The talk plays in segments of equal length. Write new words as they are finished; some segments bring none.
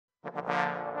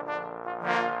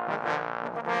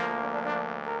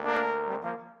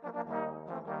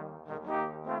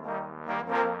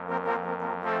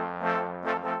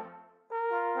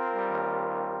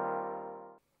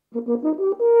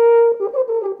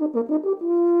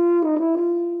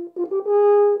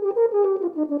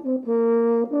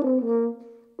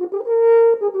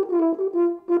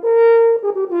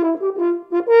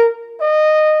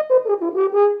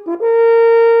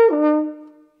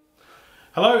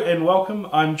Hello and welcome.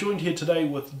 I'm joined here today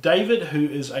with David, who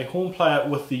is a horn player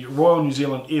with the Royal New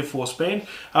Zealand Air Force Band.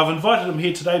 I've invited him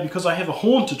here today because I have a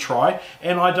horn to try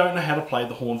and I don't know how to play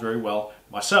the horn very well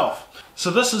myself.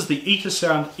 So this is the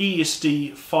Etasound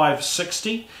ESD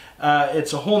 560.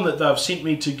 It's a horn that they've sent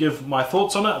me to give my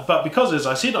thoughts on it, but because, as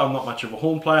I said, I'm not much of a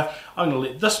horn player, I'm going to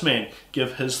let this man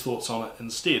give his thoughts on it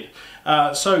instead.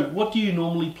 So what do you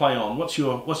normally play on? What's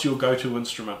your go-to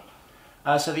instrument?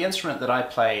 So the instrument that I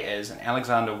play is an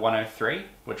Alexander 103,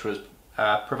 which was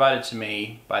provided to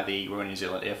me by the Royal New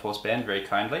Zealand Air Force Band very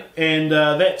kindly. And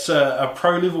that's a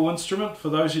pro-level instrument, for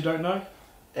those who don't know?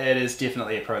 It is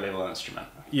definitely a pro-level instrument.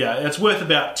 Yeah, it's worth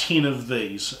about 10 of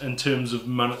these in terms of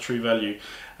monetary value.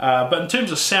 But in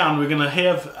terms of sound, we're going to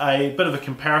have a bit of a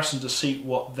comparison to see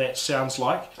what that sounds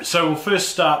like. So we'll first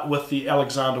start with the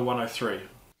Alexander 103.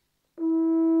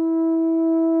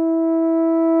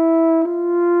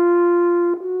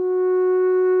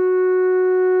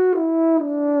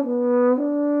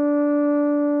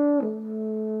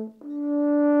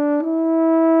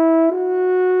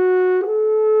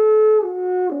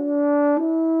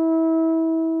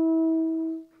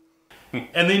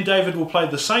 And then David will play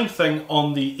the same thing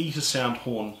on the Etasound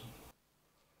horn.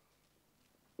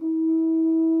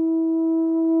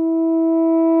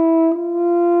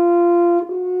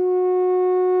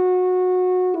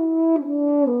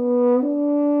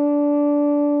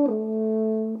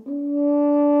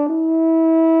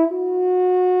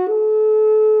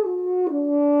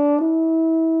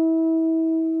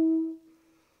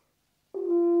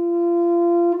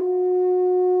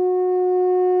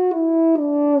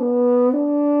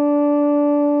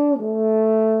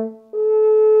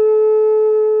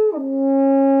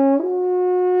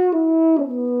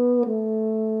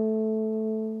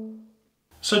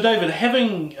 So David,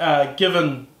 having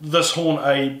given this horn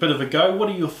a bit of a go, what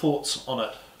are your thoughts on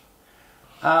it?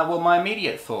 Well, my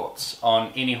immediate thoughts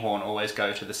on any horn always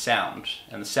go to the sound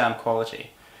and the sound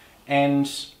quality. And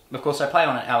of course I play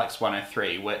on an Alex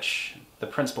 103, which the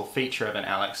principal feature of an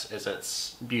Alex is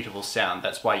its beautiful sound.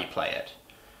 That's why you play it.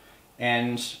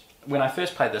 And when I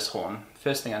first played this horn,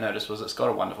 first thing I noticed was it's got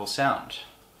a wonderful sound.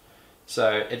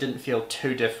 So it didn't feel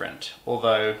too different,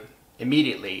 although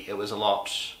immediately it was a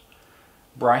lot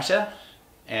brighter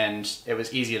and it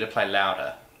was easier to play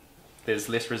louder. There's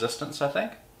less resistance, I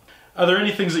think. Are there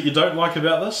any things that you don't like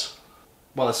about this?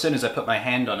 Well, as soon as I put my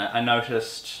hand on it, I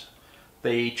noticed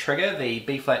the trigger, the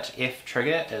B-flat F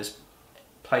trigger, is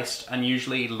placed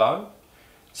unusually low.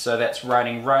 So that's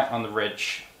riding right on the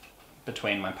ridge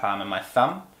between my palm and my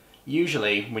thumb.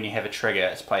 Usually when you have a trigger,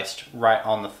 it's placed right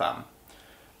on the thumb.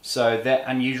 So that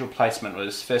unusual placement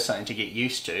was first something to get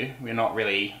used to.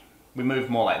 We move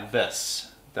more like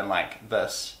this than like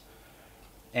this.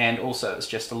 And also it's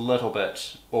just a little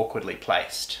bit awkwardly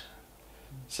placed.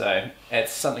 So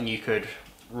it's something you could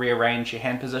rearrange your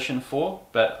hand position for,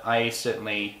 but I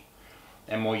certainly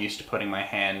am more used to putting my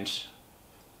hand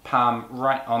palm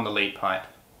right on the lead pipe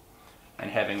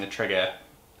and having the trigger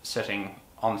sitting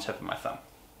on the tip of my thumb.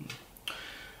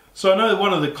 So I know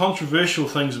one of the controversial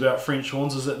things about French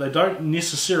horns is that they don't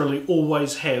necessarily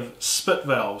always have spit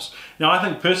valves. Now I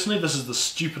think personally this is the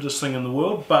stupidest thing in the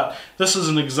world, but this is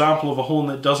an example of a horn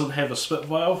that doesn't have a spit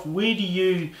valve. Where do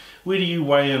you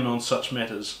weigh in on such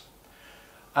matters?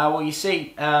 Well, you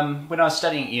see, when I was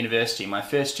studying at university, my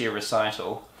first year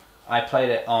recital, I played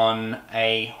it on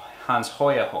a Hans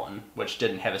Hoyer horn, which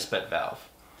didn't have a spit valve.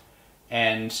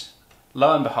 And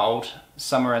lo and behold,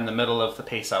 somewhere in the middle of the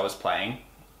piece I was playing,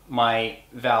 my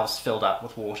valves filled up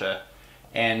with water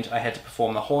and I had to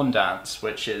perform the horn dance,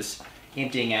 which is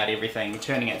emptying out everything,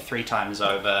 turning it 3 times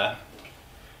over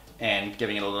and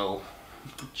giving it a little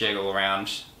jiggle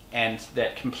around, and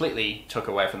that completely took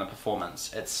away from the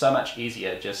performance. It's so much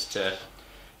easier just to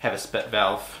have a spit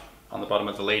valve on the bottom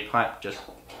of the lead pipe,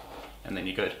 and then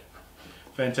you're good.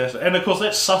 Fantastic. And of course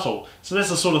that's subtle, so that's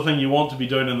the sort of thing you want to be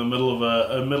doing in the middle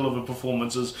of a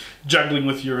performance, is juggling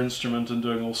with your instrument and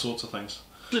doing all sorts of things.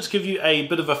 Let's give you a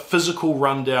bit of a physical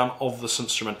rundown of this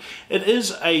instrument. It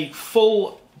is a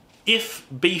full F,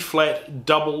 B flat,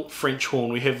 double French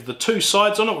horn. We have the two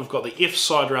sides on it. We've got the F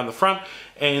side around the front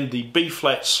and the B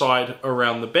flat side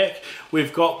around the back.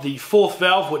 We've got the fourth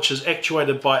valve, which is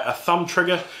actuated by a thumb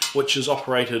trigger, which is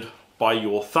operated by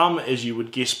your thumb, as you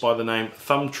would guess by the name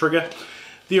thumb trigger.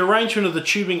 The arrangement of the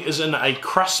tubing is in a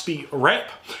Crispy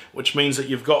wrap, which means that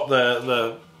you've got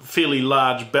the fairly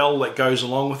large bell that goes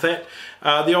along with that.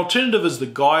 The alternative is the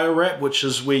Gaia wrap, which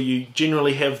is where you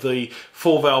generally have the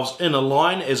four valves in a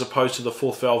line as opposed to the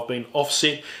fourth valve being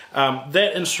offset.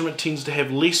 That instrument tends to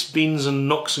have less bends and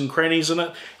nooks and crannies in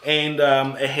it, and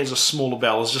it has a smaller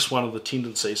bell. It's just one of the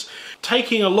tendencies.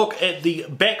 Taking a look at the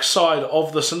back side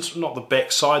of this instrument, not the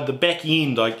back side, the back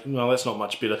end, well, that's not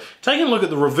much better. Taking a look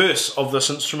at the reverse of this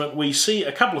instrument, we see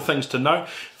a couple of things to note.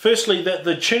 Firstly, that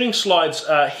the tuning slides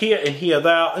here and here,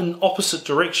 they are in opposite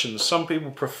directions. Some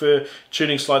people prefer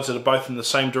tuning slides that are both in the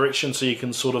same direction, so you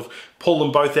can sort of pull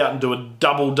them both out and do a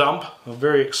double dump, a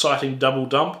very exciting double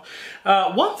dump.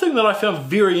 One thing that I found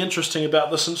very interesting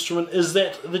about this instrument is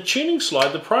that the tuning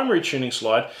slide, the primary tuning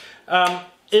slide,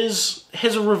 has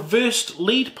a reversed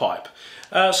lead pipe.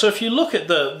 So if you look at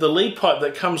the lead pipe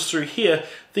that comes through here,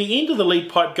 the end of the lead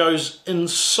pipe goes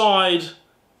inside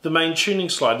the main tuning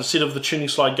slide instead of the tuning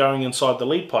slide going inside the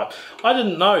lead pipe. I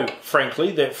didn't know,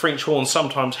 frankly, that French horns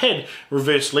sometimes had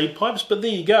reverse lead pipes, but there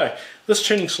you go. This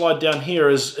tuning slide down here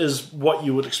is what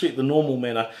you would expect, the normal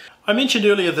manner. I mentioned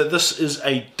earlier that this is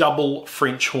a double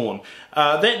French horn.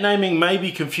 That naming may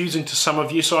be confusing to some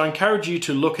of you, so I encourage you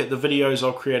to look at the videos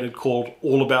I've created called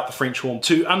All About the French Horn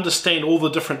to understand all the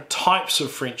different types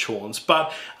of French horns.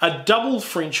 But a double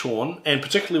French horn, and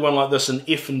particularly one like this in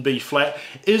F and B flat,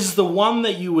 is the one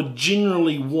that you would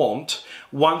generally want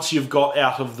once you've got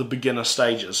out of the beginner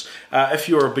stages. If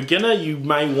you're a beginner, you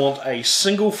may want a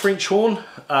single French horn,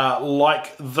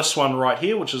 like this one right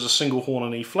here, which is a single horn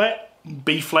in E flat.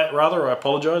 B flat rather, I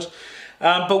apologise.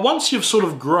 But once you've sort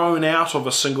of grown out of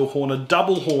a single horn, a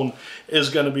double horn is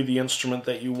going to be the instrument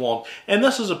that you want. And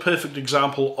this is a perfect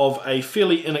example of a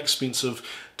fairly inexpensive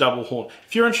double horn.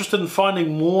 If you're interested in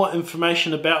finding more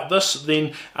information about this,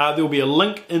 then there will be a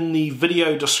link in the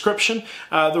video description.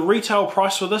 The retail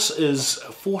price for this is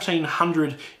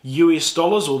 $1,400 US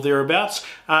or thereabouts.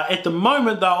 At the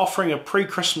moment they're offering a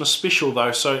pre-Christmas special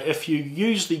though, so if you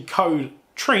use the code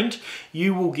Trent,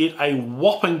 you will get a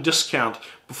whopping discount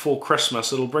before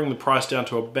Christmas. It'll bring the price down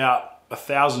to about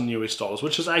 $1,000 US,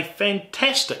 which is a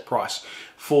fantastic price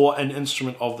for an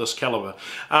instrument of this caliber.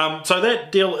 So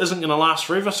that deal isn't going to last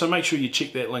forever, so make sure you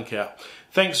check that link out.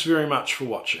 Thanks very much for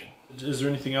watching. Is there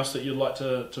anything else that you'd like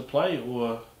to play,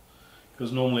 or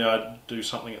because normally I do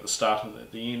something at the start and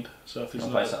at the end. So if there's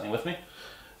play something with me.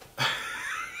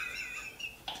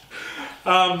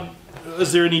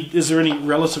 Is there any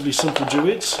relatively simple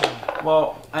duets?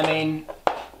 Well, I mean,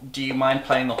 do you mind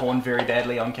playing the horn very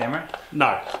badly on camera?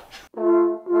 No.